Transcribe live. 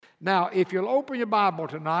Now, if you'll open your Bible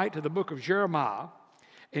tonight to the book of Jeremiah,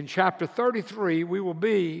 in chapter 33, we will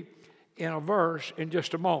be in a verse in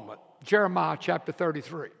just a moment. Jeremiah chapter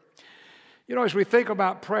 33. You know, as we think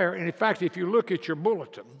about prayer, and in fact, if you look at your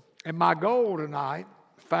bulletin, and my goal tonight,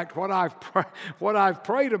 in fact, what I've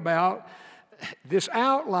prayed about, this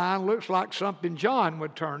outline looks like something John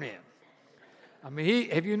would turn in. I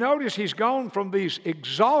mean, have you noticed he's gone from these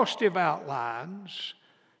exhaustive outlines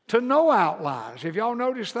to no outlines? Have y'all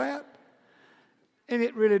noticed that? And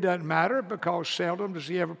it really doesn't matter because seldom does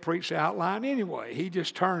he ever preach the outline anyway. He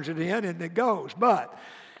just turns it in and it goes. But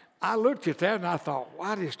I looked at that and I thought,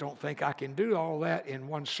 well, I just don't think I can do all that in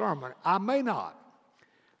one sermon. I may not.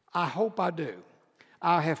 I hope I do.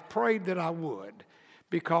 I have prayed that I would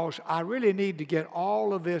because I really need to get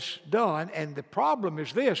all of this done. And the problem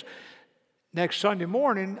is this. Next Sunday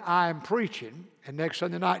morning, I'm preaching, and next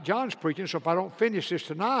Sunday night, John's preaching. So if I don't finish this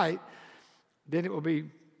tonight, then it will be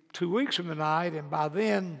 2 weeks from tonight, and by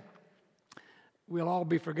then, we'll all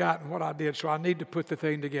be forgotten what I did. So I need to put the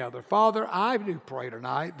thing together. Father, I do pray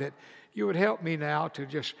tonight that you would help me now to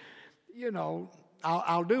just,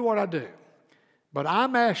 I'll do what I do. But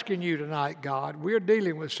I'm asking you tonight, God, we're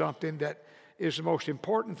dealing with something that is the most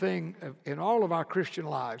important thing in all of our Christian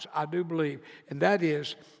lives, I do believe, and that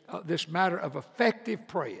is this matter of effective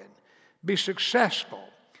praying. Be successful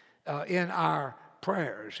in our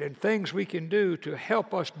prayers and things we can do to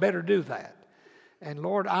help us better do that. And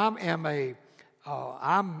Lord, I'm a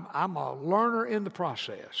learner in the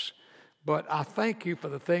process, but I thank you for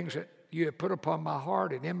the things that you have put upon my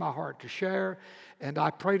heart and in my heart to share. And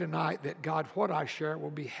I pray tonight that, God, what I share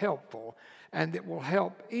will be helpful and it will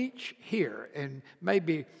help each here, and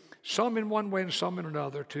maybe some in one way and some in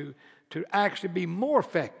another, to actually be more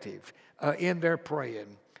effective in their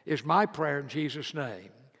praying, is my prayer in Jesus' name.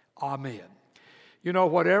 Amen. You know,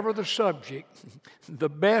 whatever the subject, the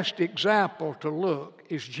best example to look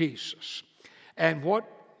is Jesus. And what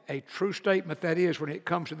a true statement that is when it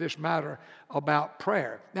comes to this matter about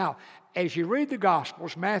prayer. Now, as you read the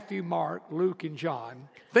Gospels, Matthew, Mark, Luke, and John,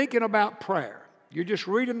 thinking about prayer, you're just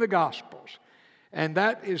reading the Gospels, and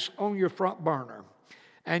that is on your front burner.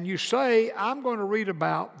 And you say, I'm going to read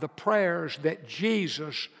about the prayers that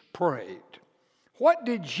Jesus prayed. What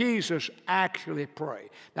did Jesus actually pray?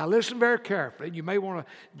 Now listen very carefully. You may want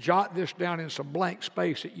to jot this down in some blank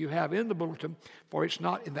space that you have in the bulletin, for it's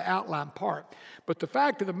not in the outline part. But the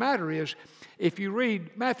fact of the matter is, if you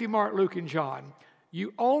read Matthew, Mark, Luke, and John,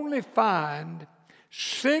 you only find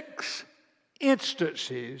 6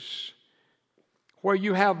 instances where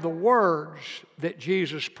you have the words that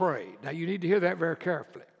Jesus prayed. Now you need to hear that very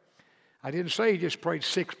carefully. I didn't say he just prayed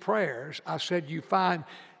 6 prayers. I said you find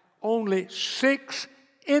only 6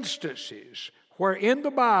 instances where in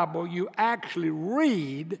the Bible you actually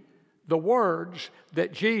read the words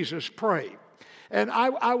that Jesus prayed. And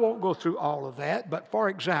I won't go through all of that, but for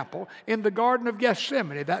example, in the Garden of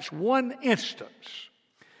Gethsemane, that's one instance.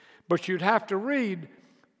 But you'd have to read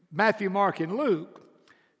Matthew, Mark, and Luke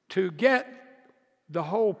to get the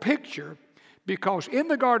whole picture, because in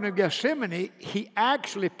the Garden of Gethsemane, he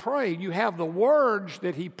actually prayed. You have the words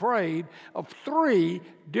that he prayed of 3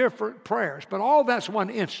 different prayers, but all that's one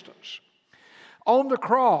instance. On the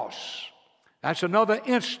cross, that's another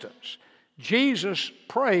instance. Jesus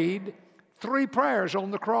prayed 3 prayers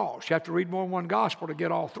on the cross. You have to read more than one gospel to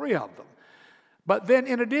get all 3 of them. But then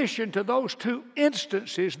in addition to those 2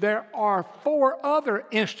 instances, there are 4 other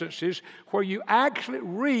instances where you actually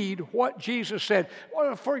read what Jesus said.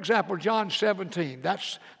 Well, for example, John 17,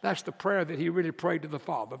 that's the prayer that he really prayed to the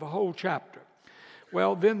Father, the whole chapter.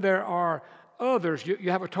 Well, then there are others. You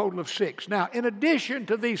have a total of 6. Now, in addition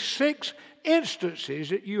to these 6 instances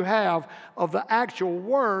that you have of the actual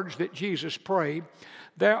words that Jesus prayed,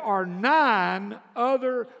 there are 9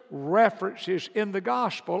 other references in the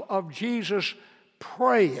gospel of Jesus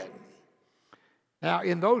praying. Now,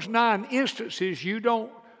 in those 9 instances, you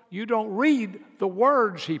don't read the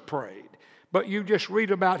words he prayed, but you just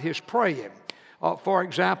read about his praying. For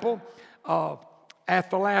example,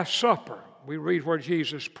 at the Last Supper, we read where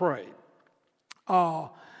Jesus prayed.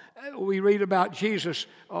 We read about Jesus'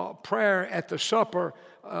 prayer at the supper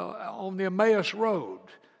on the Emmaus Road.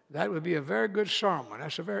 That would be a very good sermon.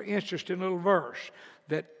 That's a very interesting little verse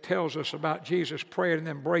that tells us about Jesus praying and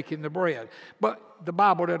then breaking the bread. But the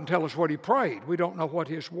Bible doesn't tell us what he prayed. We don't know what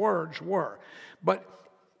his words were. But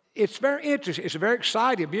it's very interesting. It's very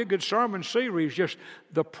exciting. It'd be a good sermon series, just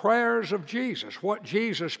the prayers of Jesus, what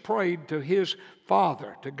Jesus prayed to his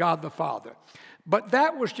Father, to God the Father. But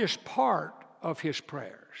that was just part of his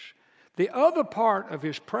prayers. The other part of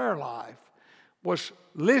his prayer life was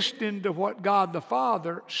listening to what God the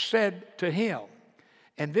Father said to him.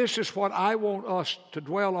 And this is what I want us to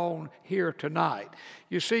dwell on here tonight.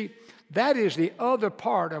 You see, that is the other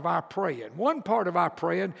part of our praying. One part of our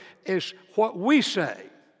praying is what we say.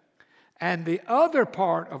 And the other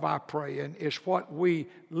part of our praying is what we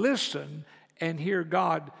listen and hear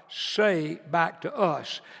God say back to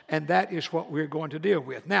us. And that is what we're going to deal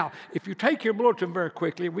with. Now, if you take your bulletin very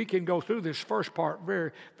quickly, we can go through this first part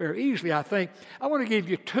very, very easily, I think. I want to give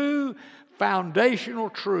you two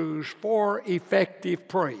foundational truths for effective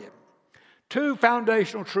praying. Two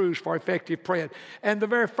foundational truths for effective praying. And the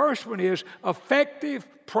very first one is effective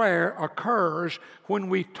prayer occurs when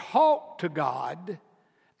we talk to God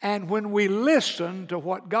and when we listen to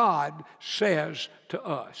what God says to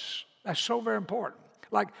us. That's so very important.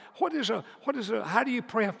 Like, how do you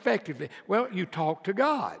pray effectively? Well, you talk to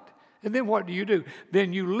God. And then what do?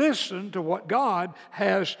 Then you listen to what God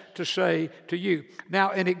has to say to you. Now,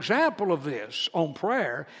 an example of this on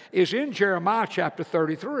prayer is in Jeremiah chapter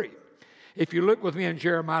 33. If you look with me in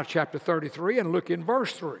Jeremiah chapter 33 and look in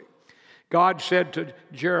verse 3. God said to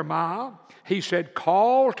Jeremiah, he said,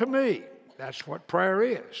 call to me. That's what prayer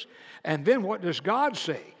is. And then what does God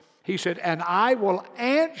say? He said, and I will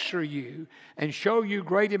answer you and show you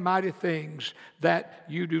great and mighty things that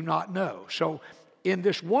you do not know. So in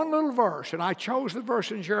this one little verse, and I chose the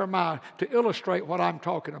verse in Jeremiah to illustrate what I'm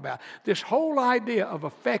talking about. This whole idea of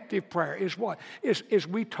effective prayer is what? Is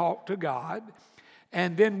we talk to God,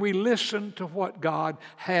 and then we listen to what God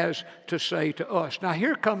has to say to us. Now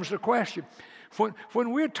here comes the question.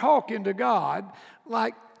 When we're talking to God,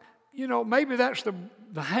 like, maybe that's the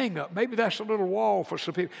hang up. Maybe that's a little wall for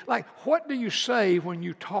some people. Like, what do you say when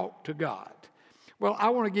you talk to God? Well, I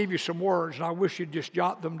want to give you some words, and I wish you'd just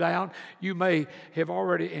jot them down. You may have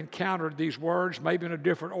already encountered these words, maybe in a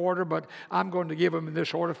different order, but I'm going to give them in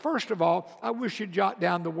this order. First of all, I wish you'd jot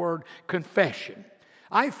down the word confession.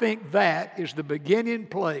 I think that is the beginning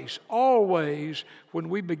place always when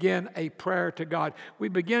we begin a prayer to God. We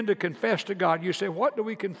begin to confess to God. You say, what do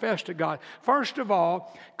we confess to God? First of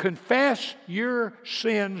all, confess your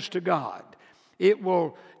sins to God. It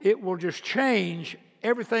will just change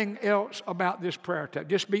everything else about this prayer time.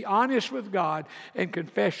 Just be honest with God and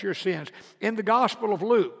confess your sins. In the Gospel of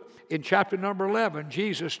Luke, in chapter number 11,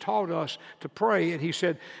 Jesus taught us to pray, and he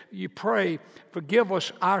said, you pray, forgive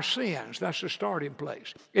us our sins. That's the starting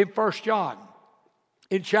place. In 1 John,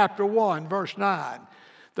 in chapter 1, verse 9,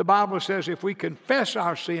 the Bible says, if we confess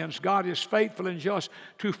our sins, God is faithful and just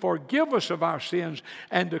to forgive us of our sins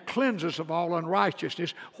and to cleanse us of all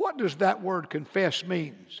unrighteousness. What does that word confess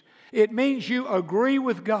mean? It means you agree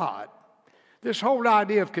with God. This whole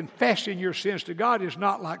idea of confessing your sins to God is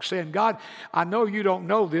not like saying, God, I know you don't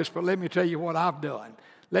know this, but let me tell you what I've done.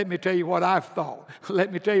 Let me tell you what I've thought.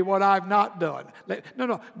 Let me tell you what I've not done.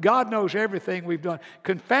 No. God knows everything we've done.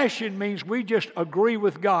 Confession means we just agree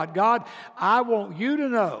with God. God, I want you to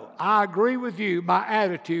know I agree with you. My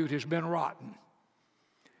attitude has been rotten.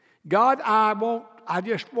 God, I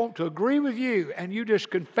just want to agree with you, and you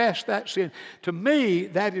just confess that sin. To me,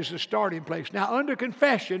 that is the starting place. Now, under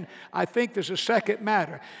confession, I think there's a second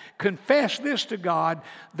matter. Confess this to God,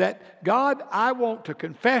 that God, I want to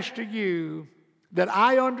confess to you that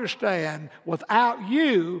I understand without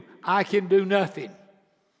you, I can do nothing.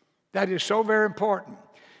 That is so very important.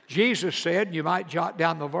 Jesus said, you might jot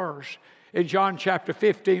down the verse, in John chapter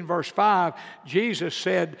 15, verse 5, Jesus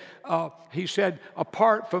said, he said,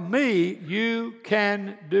 apart from me, you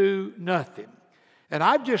can do nothing. And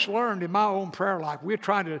I've just learned in my own prayer life, we're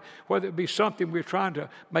trying to, whether it be something we're trying to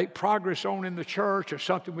make progress on in the church or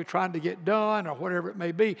something we're trying to get done or whatever it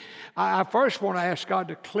may be, I first want to ask God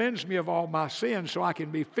to cleanse me of all my sins so I can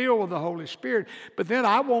be filled with the Holy Spirit. But then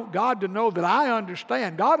I want God to know that I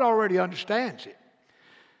understand. God already understands it.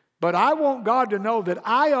 But I want God to know that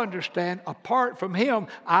I understand apart from Him,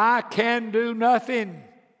 I can do nothing.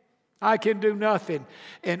 I can do nothing.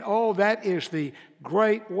 And that is the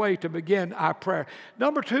great way to begin our prayer.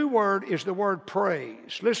 Number 2 word is the word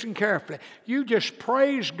praise. Listen carefully. You just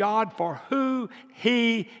praise God for who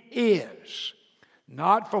He is.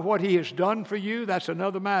 Not for what He has done for you. That's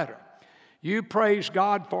another matter. You praise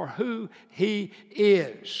God for who He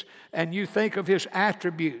is. And you think of His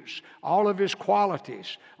attributes, all of His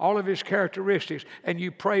qualities, all of His characteristics, and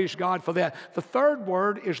you praise God for that. The third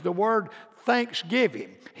word is the word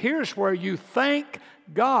thanksgiving. Here's where you thank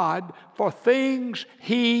God for things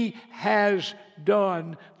He has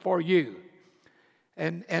done for you.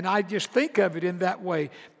 And I just think of it in that way.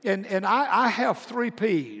 And I have 3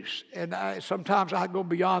 P's, and sometimes I go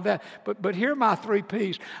beyond that. But here are my 3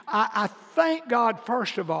 P's. I thank God,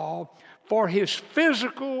 first of all, for His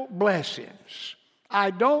physical blessings.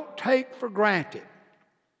 I don't take for granted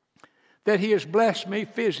that He has blessed me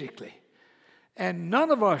physically. And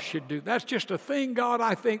none of us should do. That's just a thing God,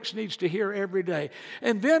 I think, needs to hear every day.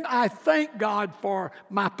 And then I thank God for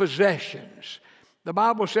my possessions. The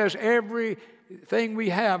Bible says everything we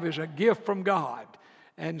have is a gift from God.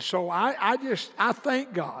 And so I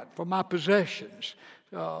thank God for my possessions,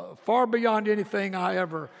 far beyond anything I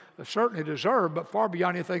ever certainly deserve, but far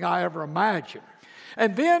beyond anything I ever imagined.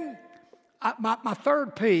 And then my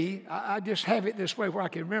third P, I just have it this way where I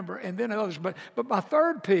can remember, and then others, but my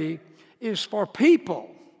third P is for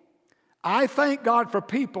people. I thank God for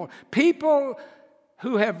people. People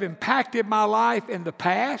who have impacted my life in the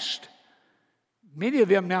past. Many of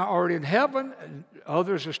them now are in heaven, and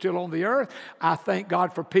others are still on the earth. I thank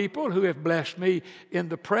God for people who have blessed me in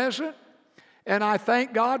the present. And I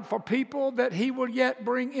thank God for people that He will yet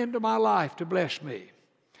bring into my life to bless me.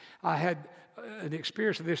 I had an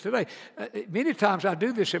experience of this today. Many times I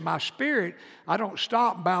do this in my spirit. I don't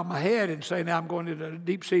stop and bow my head and say, now I'm going into a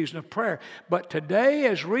deep season of prayer. But today,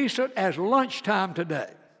 as recent as lunchtime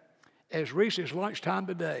today,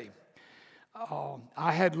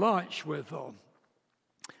 I had lunch with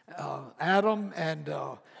Adam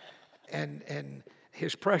and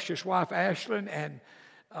his precious wife Ashlyn, and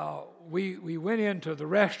we went into the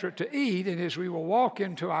restaurant to eat. And as we were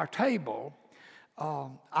walking to our table,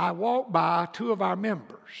 I walked by two of our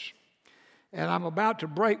members, and I'm about to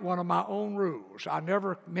break one of my own rules. I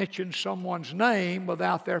never mention someone's name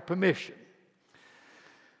without their permission.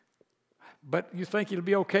 But you think it'll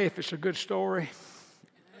be okay if it's a good story?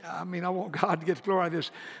 I mean, I want God to get the glory out of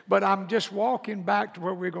this. But I'm just walking back to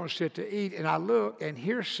where we're going to sit to eat, and I look, and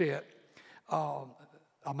here sit a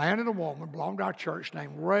man and a woman belong to our church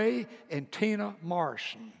named Ray and Tina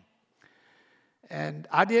Morrison. And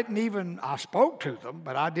I spoke to them,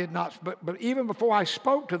 but I did not, but even before I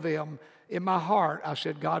spoke to them, in my heart, I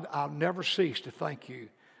said, God, I'll never cease to thank you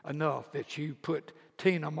enough that you put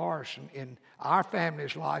Tina Morrison in our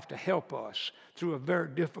family's life to help us through a very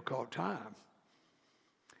difficult time.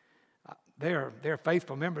 They're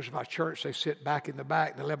faithful members of our church. They sit back in the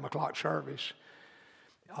back, the 11 o'clock service.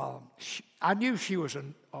 I knew she was a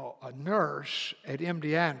nurse at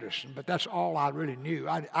MD Anderson, but that's all I really knew.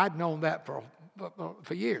 I'd known that for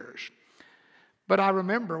years. But I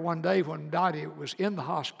remember one day when Dottie was in the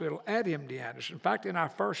hospital at MD Anderson. In fact, in our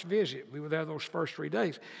first visit, we were there those first 3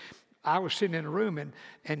 days, I was sitting in a room,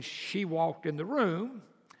 and she walked in the room,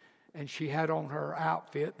 and she had on her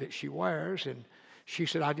outfit that she wears, and she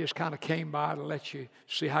said, I just kind of came by to let you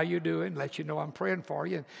see how you're doing, let you know I'm praying for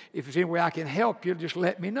you, and if there's any way I can help you, just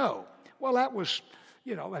let me know. Well, that was,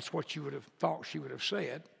 that's what you would have thought she would have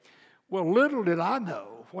said. Well, little did I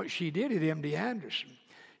know what she did at MD Anderson.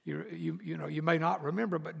 You may not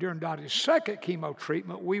remember, but during Dottie's second chemo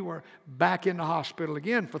treatment, we were back in the hospital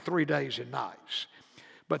again for 3 days and nights.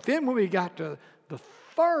 But then when we got to the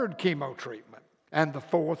third chemo treatment, and the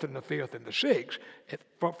fourth and the fifth and the sixth,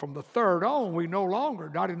 from the third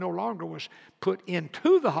on, Dottie no longer was put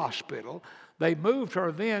into the hospital. They moved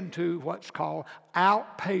her then to what's called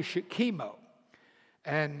outpatient chemo.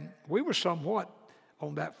 And we were somewhat,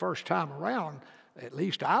 on that first time around, at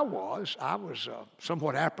least I was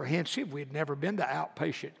somewhat apprehensive. We'd never been to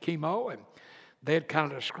outpatient chemo, and they had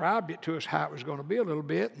kind of described it to us how it was going to be a little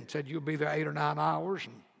bit, and said you'll be there 8 or 9 hours,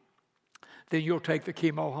 and then you'll take the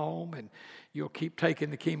chemo home, and you'll keep taking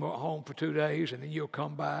the chemo at home for 2 days, and then you'll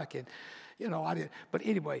come back. And I did. But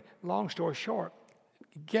anyway, long story short,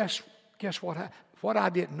 guess what? What I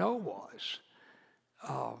didn't know was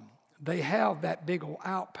they have that big old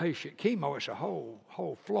outpatient chemo. It's a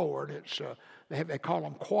whole floor, and it's they call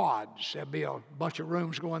them quads. There'll be a bunch of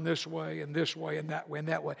rooms going this way and that way and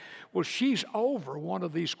that way. Well, she's over one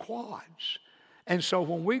of these quads, and so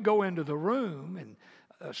when we go into the room,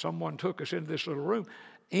 and someone took us into this little room,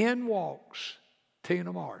 in walks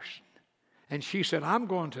Tina Morrison, and she said,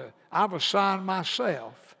 I've assigned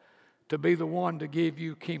myself to be the one to give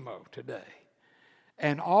you chemo today.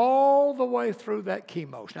 And all the way through that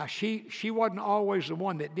chemo. Now, she wasn't always the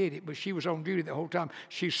one that did it, but she was on duty the whole time.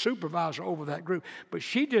 She's supervisor over that group. But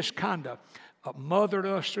she just kind of mothered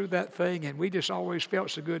us through that thing, and we just always felt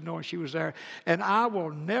so good knowing she was there. And I will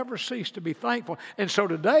never cease to be thankful. And so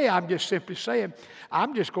today, I'm just simply saying,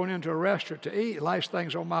 I'm just going into a restaurant to eat. The last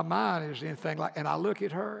thing's on my mind is anything like, and I look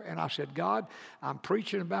at her, and I said, God, I'm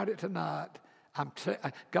preaching about it tonight.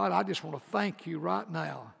 God, I just want to thank you right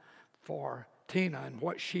now for Tina and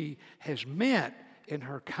what she has meant in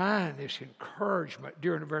her kindness, encouragement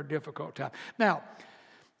during a very difficult time. Now,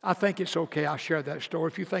 I think it's okay. I'll share that story.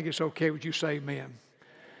 If you think it's okay, would you say amen?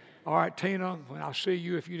 All right, Tina, when I see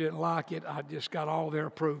you, if you didn't like it, I just got all their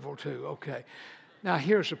approval too. Okay. Now,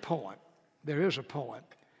 here's the point. There is a point.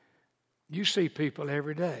 You see people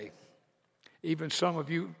every day. Even some of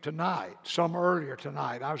you tonight, some earlier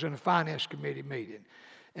tonight. I was in a finance committee meeting,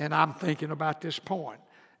 and I'm thinking about this point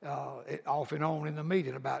off and on in the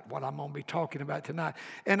meeting about what I'm going to be talking about tonight.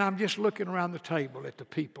 And I'm just looking around the table at the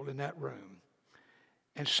people in that room.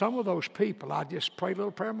 And some of those people, I just prayed a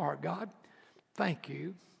little prayer in my heart. God, thank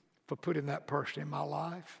you for putting that person in my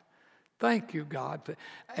life. Thank you, God.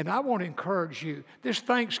 And I want to encourage you. This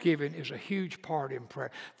Thanksgiving is a huge part in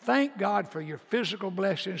prayer. Thank God for your physical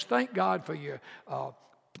blessings. Thank God for your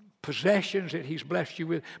possessions that He's blessed you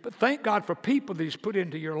with. But thank God for people that He's put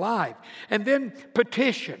into your life. And then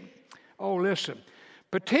petition. Oh, listen.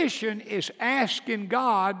 Petition is asking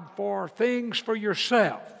God for things for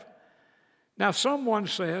yourself. Now, someone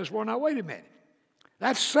says, well, now, wait a minute.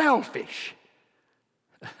 That's selfish.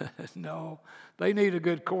 No, they need a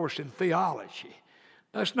good course in theology.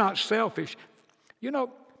 That's not selfish. You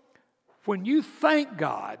know, when you thank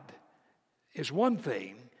God is one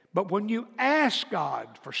thing, but when you ask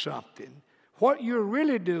God for something, what you're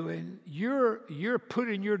really doing, you're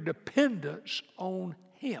putting your dependence on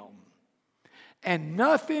Him. And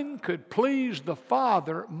nothing could please the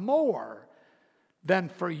Father more than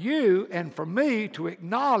for you and for me to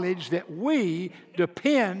acknowledge that we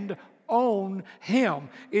depend on Him.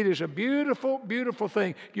 It is a beautiful, beautiful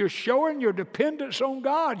thing. You're showing your dependence on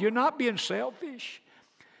God. You're not being selfish.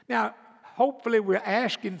 Now, hopefully we're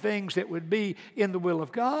asking things that would be in the will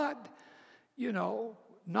of God. You know,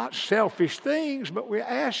 not selfish things, but we're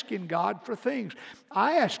asking God for things.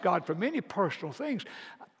 I ask God for many personal things.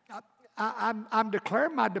 I'm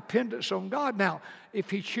declaring my dependence on God. Now, if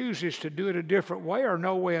He chooses to do it a different way or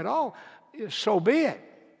no way at all, so be it.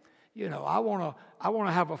 You know, I want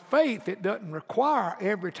to have a faith that doesn't require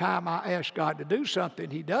every time I ask God to do something,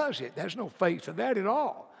 He does it. There's no faith in that at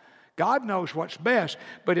all. God knows what's best,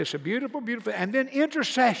 but it's a beautiful, beautiful. And then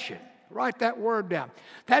intercession. Write that word down.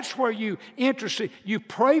 That's where you intercede. You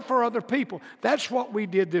pray for other people. That's what we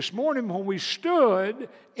did this morning when we stood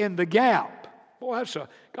in the gap. Boy,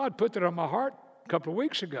 God put that on my heart a couple of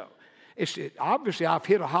weeks ago. Obviously, I've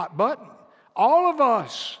hit a hot button. All of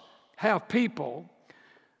us have people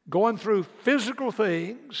going through physical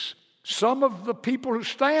things. Some of the people who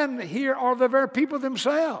stand here are the very people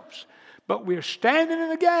themselves. But we're standing in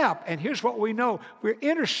the gap, and here's what we know. We're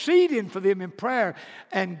interceding for them in prayer,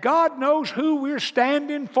 and God knows who we're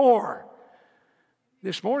standing for.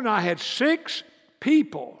 This morning I had 6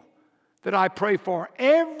 people that I pray for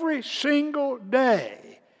every single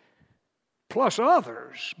day, plus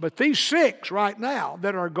others. But these 6 right now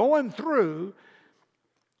that are going through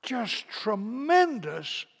just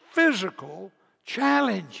tremendous physical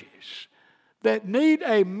challenges that need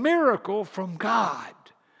a miracle from God.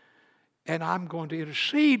 And I'm going to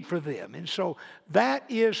intercede for them. And so that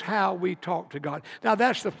is how we talk to God. Now,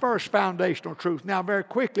 that's the first foundational truth. Now, very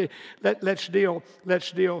quickly, let's deal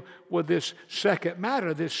with this second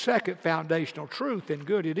matter, this second foundational truth, and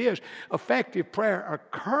good it is. Effective prayer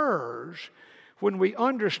occurs when we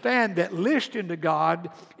understand that listening to God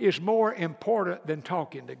is more important than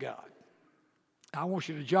talking to God. I want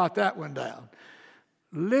you to jot that one down.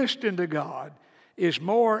 Listening to God is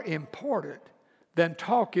more important than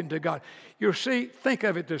talking to God. You see, think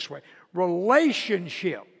of it this way.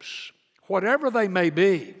 Relationships, whatever they may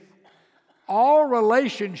be, all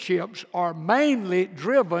relationships are mainly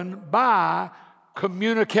driven by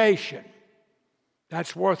communication.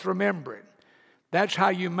 That's worth remembering. That's how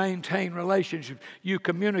you maintain relationships. You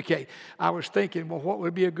communicate. I was thinking, well, what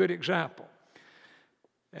would be a good example?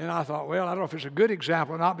 And I thought, well, I don't know if it's a good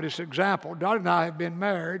example or not, but it's an example. Dottie and I have been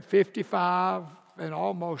married 55 and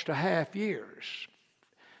almost a half years.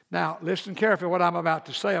 Now, listen carefully to what I'm about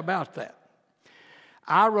to say about that.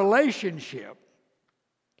 Our relationship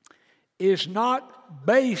is not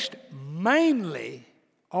based mainly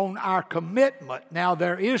on our commitment. Now,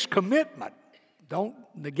 there is commitment. Don't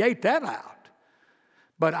negate that out.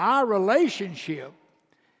 But our relationship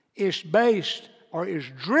is based or is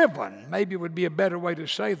driven, maybe would be a better way to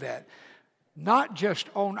say that, not just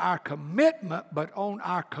on our commitment, but on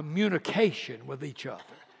our communication with each other.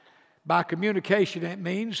 By communication, it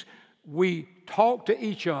means we talk to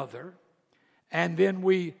each other and then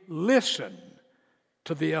we listen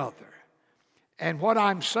to the other. And what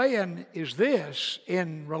I'm saying is this,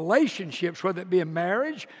 in relationships, whether it be in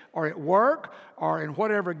marriage or at work or in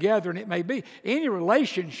whatever gathering it may be, any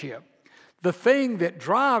relationship, the thing that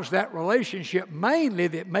drives that relationship mainly,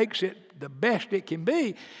 that makes it the best it can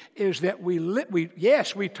be, is that we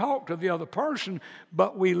talk to the other person,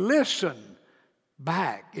 but we listen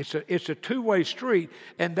back. It's a two-way street,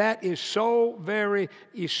 and that is so very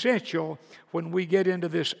essential when we get into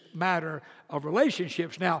this matter of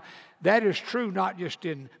relationships. Now, that is true not just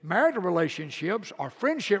in marital relationships or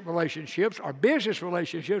friendship relationships or business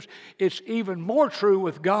relationships. It's even more true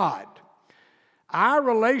with God. Our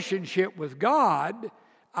relationship with God,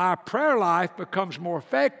 our prayer life becomes more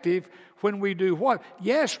effective when we do what?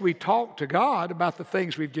 Yes, we talk to God about the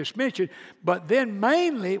things we've just mentioned, but then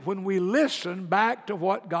mainly when we listen back to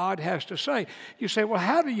what God has to say. You say, well,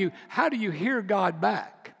 how do you hear God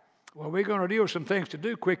back? Well, we're going to deal with some things to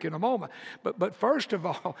do quick in a moment. But first of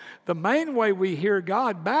all, the main way we hear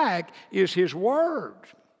God back is His Word.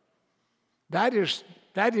 That is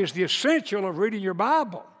the essential of reading your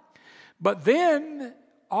Bible. But then,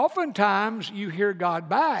 oftentimes, you hear God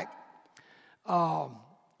back.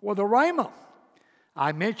 The rhema.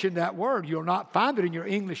 I mentioned that word. You'll not find it in your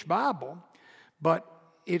English Bible, but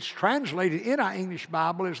it's translated in our English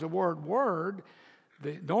Bible as the word word.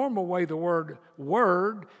 The normal way the word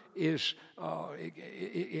word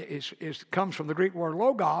comes from the Greek word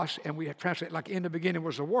logos, and we translate like in the beginning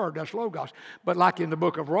was the word, that's logos. But like in the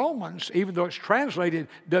book of Romans, even though it's translated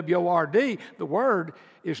W-O-R-D, the word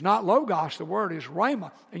is not logos, the word is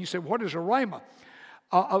rhema. And you say, what is a rhema?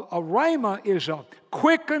 A rhema is a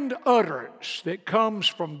quickened utterance that comes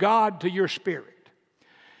from God to your spirit.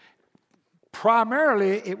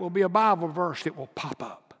 Primarily, it will be a Bible verse that will pop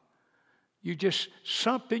up.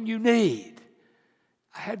 Something you need.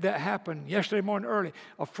 I had that happen yesterday morning early.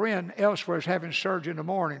 A friend elsewhere is having surgery in the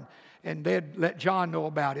morning, and they'd let John know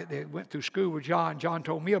about it. They went through school with John. John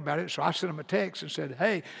told me about it, so I sent him a text and said,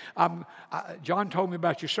 hey, John told me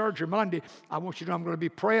about your surgery Monday. I want you to know I'm going to be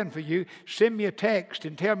praying for you. Send me a text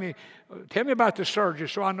and tell me about the surgery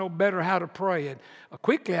so I know better how to pray. And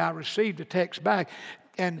quickly I received a text back.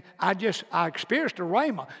 And I experienced a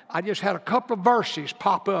rhema. I just had a couple of verses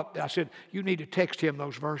pop up. I said, you need to text him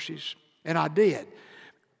those verses. And I did.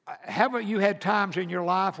 Haven't you had times in your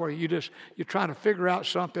life where you're trying to figure out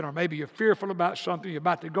something, or maybe you're fearful about something, you're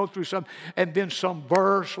about to go through something, and then some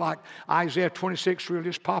verse like Isaiah 26 will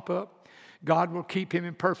just pop up? God will keep him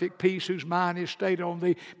in perfect peace whose mind is stayed on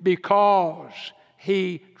thee because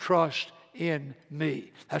he trusts in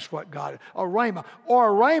me. That's what God is. A rhema. Or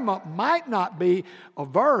a rhema might not be a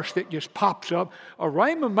verse that just pops up. A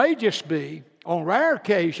rhema may just be, on rare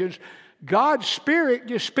occasions, God's Spirit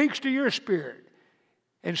just speaks to your spirit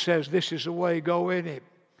and says, this is the way, go in it.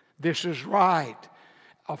 This is right.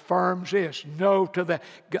 Affirms this. No to that.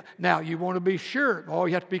 Now, you want to be sure. Oh,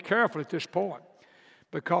 you have to be careful at this point.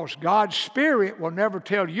 Because God's Spirit will never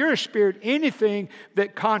tell your spirit anything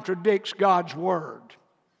that contradicts God's Word.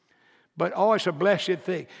 But, it's a blessed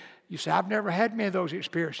thing. You say, I've never had many of those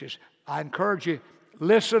experiences. I encourage you,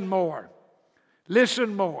 listen more.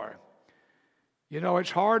 Listen more.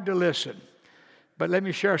 It's hard to listen. But let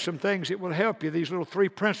me share some things that will help you, these little 3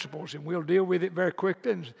 principles, and we'll deal with it very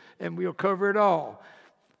quickly, and we'll cover it all.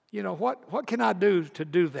 What can I do to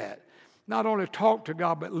do that? Not only talk to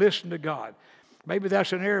God, but listen to God. Maybe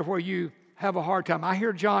that's an area where you have a hard time. I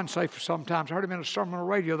hear John say sometimes, I heard him in a sermon on the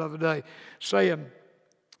radio the other day, saying,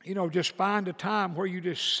 just find a time where you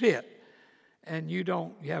just sit, and you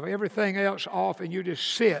have everything else off, and you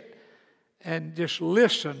just sit and just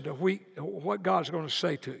listen to what God's going to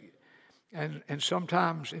say to you. And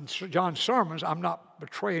sometimes in John's sermons, I'm not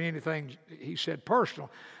betraying anything he said personal.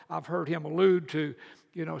 I've heard him allude to,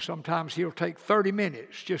 sometimes he'll take 30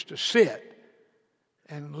 minutes just to sit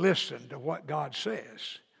and listen to what God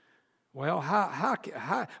says. Well,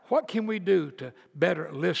 what can we do to better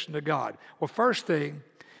listen to God? Well, first thing,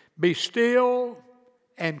 be still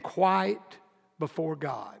and quiet before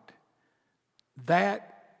God. That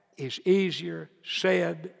is easier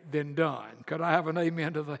said than done. Could I have an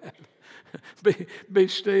amen to that? Be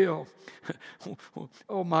still.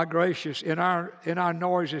 Oh my gracious! In our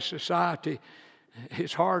noisy society,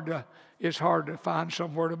 it's hard to find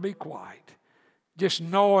somewhere to be quiet. Just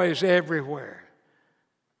noise everywhere.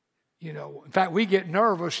 In fact, we get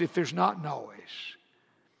nervous if there's not noise.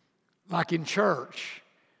 Like in church,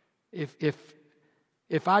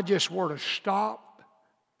 if I just were to stop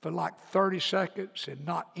for like 30 seconds and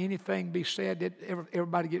not anything be said,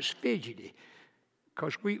 everybody gets fidgety.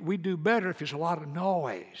 Because we do better if there's a lot of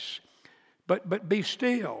noise. But be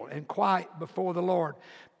still and quiet before the Lord.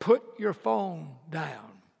 Put your phone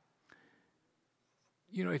down.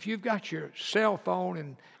 If you've got your cell phone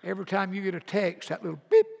and every time you get a text, that little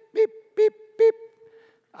beep, beep, beep, beep,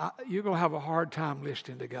 you're going to have a hard time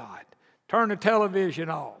listening to God. Turn the television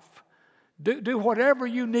off. Do whatever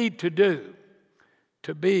you need to do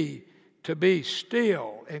to be to be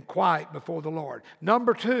still and quiet before the Lord.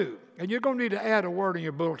 Number 2, and you're going to need to add a word in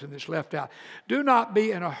your bulletin that's left out. Do not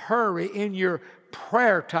be in a hurry in your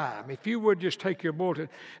prayer time. If you would just take your bulletin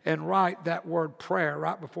and write that word prayer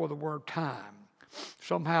right before the word time.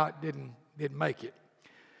 Somehow it didn't make it.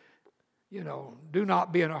 You know, do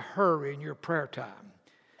not be in a hurry in your prayer time.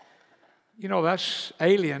 You know, that's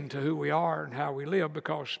alien to who we are and how we live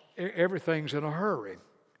because everything's in a hurry.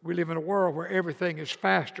 We live in a world where everything is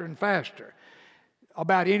faster and faster.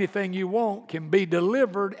 About anything you want can be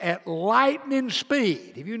delivered at lightning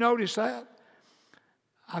speed. Have you noticed that?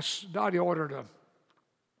 Dottie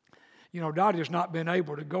Dottie's not been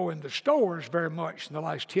able to go in the stores very much in the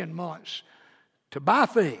last 10 months to buy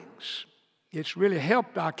things. It's really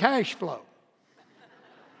helped our cash flow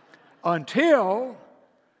until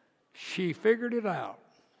she figured it out.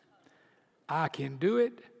 I can do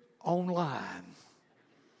it online.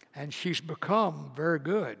 And she's become very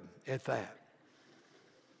good at that.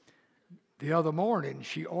 The other morning,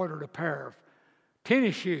 she ordered a pair of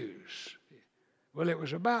tennis shoes. Well, it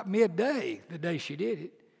was about midday the day she did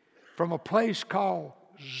it from a place called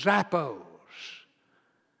Zappos.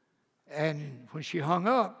 And when she hung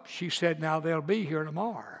up, she said, now they'll be here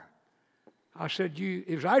tomorrow. I said,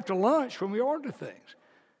 it was after lunch when we ordered things.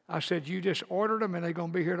 I said, you just ordered them and they're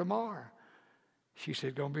going to be here tomorrow. She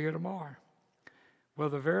said, going to be here tomorrow. Well,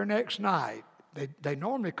 the very next night, they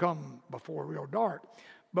normally come before real dark,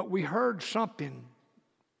 but we heard something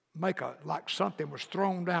like something was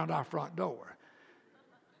thrown down our front door.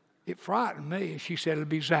 It frightened me, and she said it'll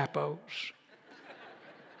be Zappos.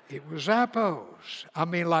 It was Zappos. I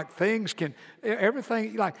mean, like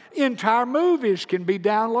everything, like entire movies can be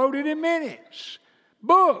downloaded in minutes.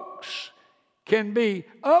 Books can be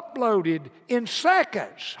uploaded in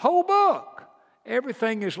seconds, whole book.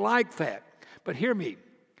 Everything is like that. But hear me,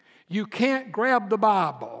 you can't grab the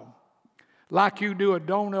Bible like you do a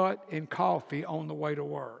donut and coffee on the way to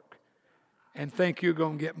work and think you're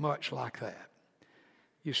going to get much like that.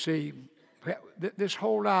 You see, this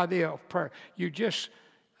whole idea of prayer,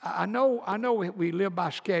 I know we live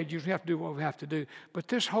by schedules, we have to do what we have to do, but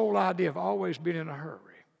this whole idea of always being in a hurry,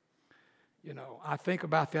 you know, I think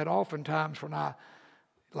about that oftentimes when I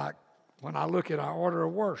look at our order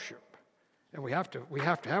of worship. And we have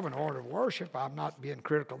to have an order of worship. I'm not being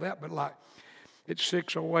critical of that, but like it's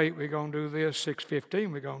 6:08, we're going to do this.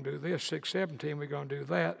 6:15, we're going to do this. 6:17, we're going to do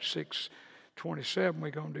that. 6:27, we're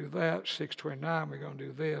going to do that. 6:29, we're going to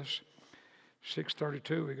do this.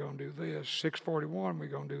 6:32, we're going to do this. 6:41, we're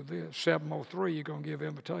going to do this. 7:03, you're going to give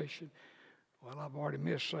invitation. Well, I've already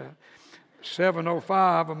missed that.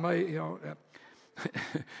 7:05,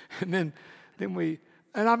 and then we.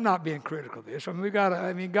 And I'm not being critical of this.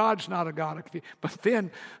 God's not a God of confusion. But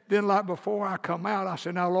then like before I come out, I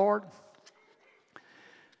said, now, Lord,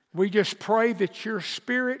 we just pray that your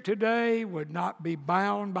spirit today would not be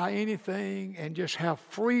bound by anything and just have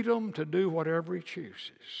freedom to do whatever he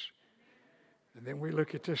chooses. And then we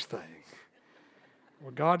look at this thing.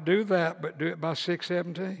 Well, God, do that, but do it by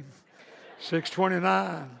 6:17,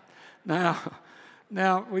 6:29.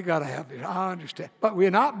 Now, we got to have this. I understand. But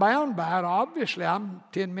we're not bound by it. Obviously, I'm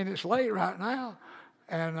 10 minutes late right now.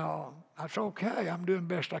 And that's okay. I'm doing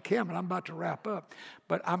the best I can, but I'm about to wrap up.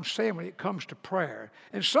 But I'm saying when it comes to prayer,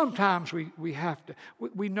 and sometimes we have to,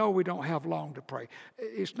 we know we don't have long to pray.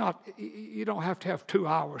 It's not, you don't have to have 2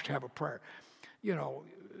 hours to have a prayer. You know,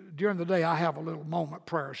 during the day, I have a little moment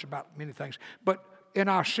prayers about many things. But in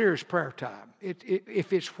our serious prayer time,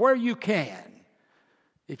 if it's where you can,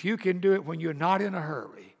 if you can do it when you're not in a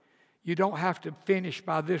hurry, you don't have to finish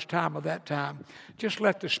by this time or that time. Just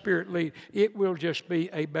let the Spirit lead. It will just be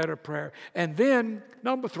a better prayer. And then,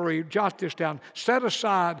 number 3, jot this down, set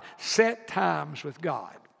aside set times with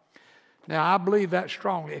God. Now, I believe that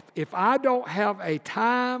strongly. If I don't have a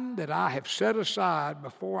time that I have set aside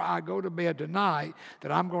before I go to bed tonight,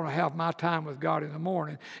 that I'm going to have my time with God in the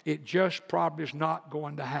morning, it just probably is not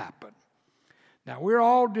going to happen. Now, we're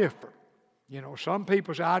all different. You know, some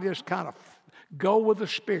people say, I just kind of go with the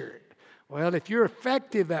Spirit. Well, if you're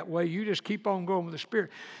effective that way, you just keep on going with the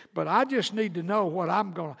Spirit. But I just need to know what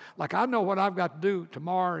I'm going to, like I know what I've got to do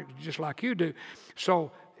tomorrow, just like you do.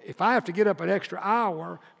 So if I have to get up an extra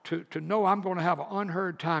hour to know I'm going to have an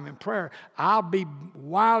unheard time in prayer, I'll be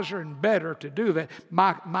wiser and better to do that.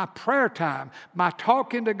 My prayer time, my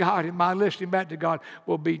talking to God and my listening back to God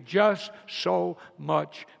will be just so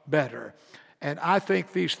much better. And I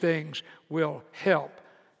think these things will help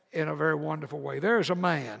in a very wonderful way. There's a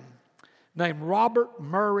man named Robert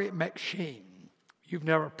Murray McCheyne. You've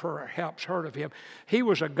never perhaps heard of him. He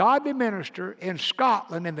was a godly minister in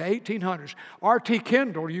Scotland in the 1800s. R.T.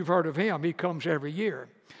 Kendall, you've heard of him. He comes every year.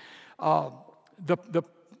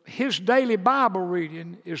 his daily Bible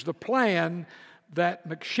reading is the plan that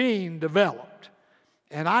McSheen developed.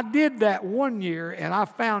 And I did that one year, and I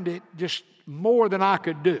found it just more than I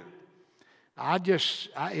could do.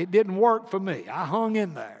 It didn't work for me. I hung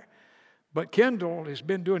in there. But Kendall has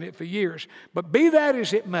been doing it for years. But be that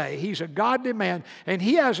as it may, he's a godly man, and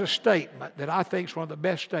he has a statement that I think is one of the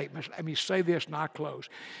best statements. Let me say this and I close.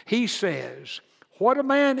 He says, what a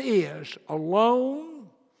man is alone,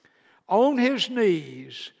 on his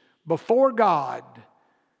knees, before God,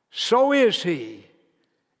 so is he,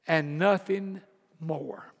 and nothing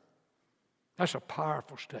more. That's a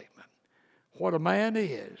powerful statement. What a man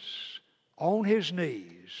is, on his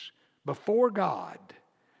knees, before God,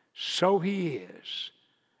 so he is,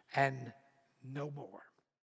 and no more.